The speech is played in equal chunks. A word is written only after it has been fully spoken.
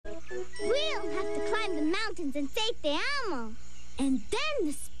mountains and say Te Amo. And then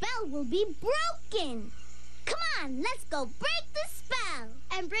the spell will be broken. Come on, let's go break the spell.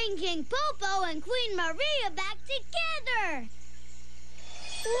 And bring King Popo and Queen Maria back together.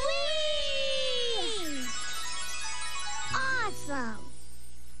 Whee! Awesome.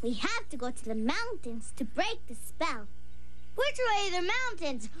 We have to go to the mountains to break the spell. Which way are the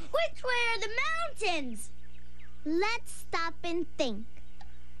mountains? Which way are the mountains? Let's stop and think.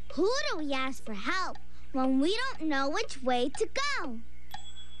 Who do we ask for help when we don't know which way to go?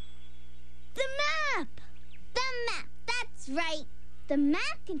 The map! The map, that's right. The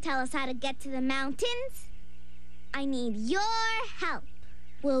map can tell us how to get to the mountains. I need your help.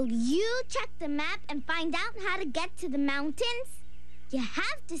 Will you check the map and find out how to get to the mountains? You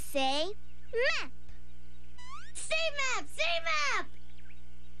have to say map. Say map! Say map!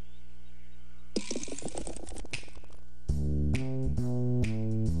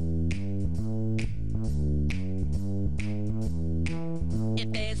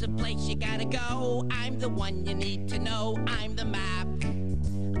 If there's a place you gotta go, I'm the one you need to know. I'm the map.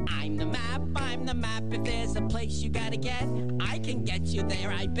 I'm the map, I'm the map. If there's a place you gotta get, I can get you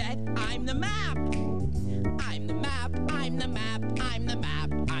there, I bet. I'm the map. I'm the map, I'm the map, I'm the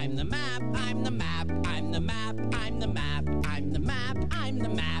map, I'm the map, I'm the map, I'm the map, I'm the map, I'm the map, I'm the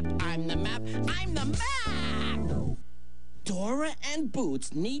map, I'm the map, I'm the map! Dora and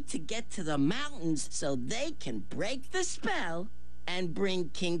Boots need to get to the mountains so they can break the spell and bring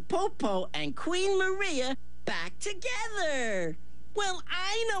King Popo and Queen Maria back together. Well,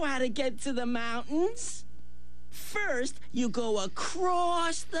 I know how to get to the mountains. First, you go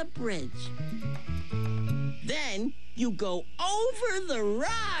across the bridge. Then, you go over the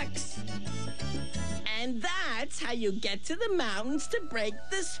rocks. And that's how you get to the mountains to break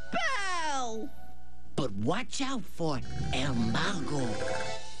the spell. But watch out for El Mago.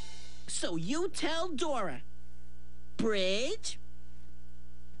 So you tell Dora, bridge,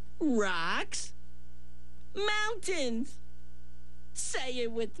 rocks, mountains. Say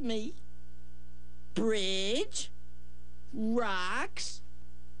it with me. Bridge, rocks,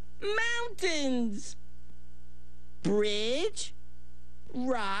 mountains. Bridge,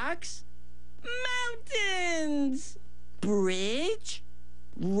 rocks, mountains. Bridge,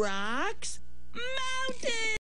 rocks, mountains.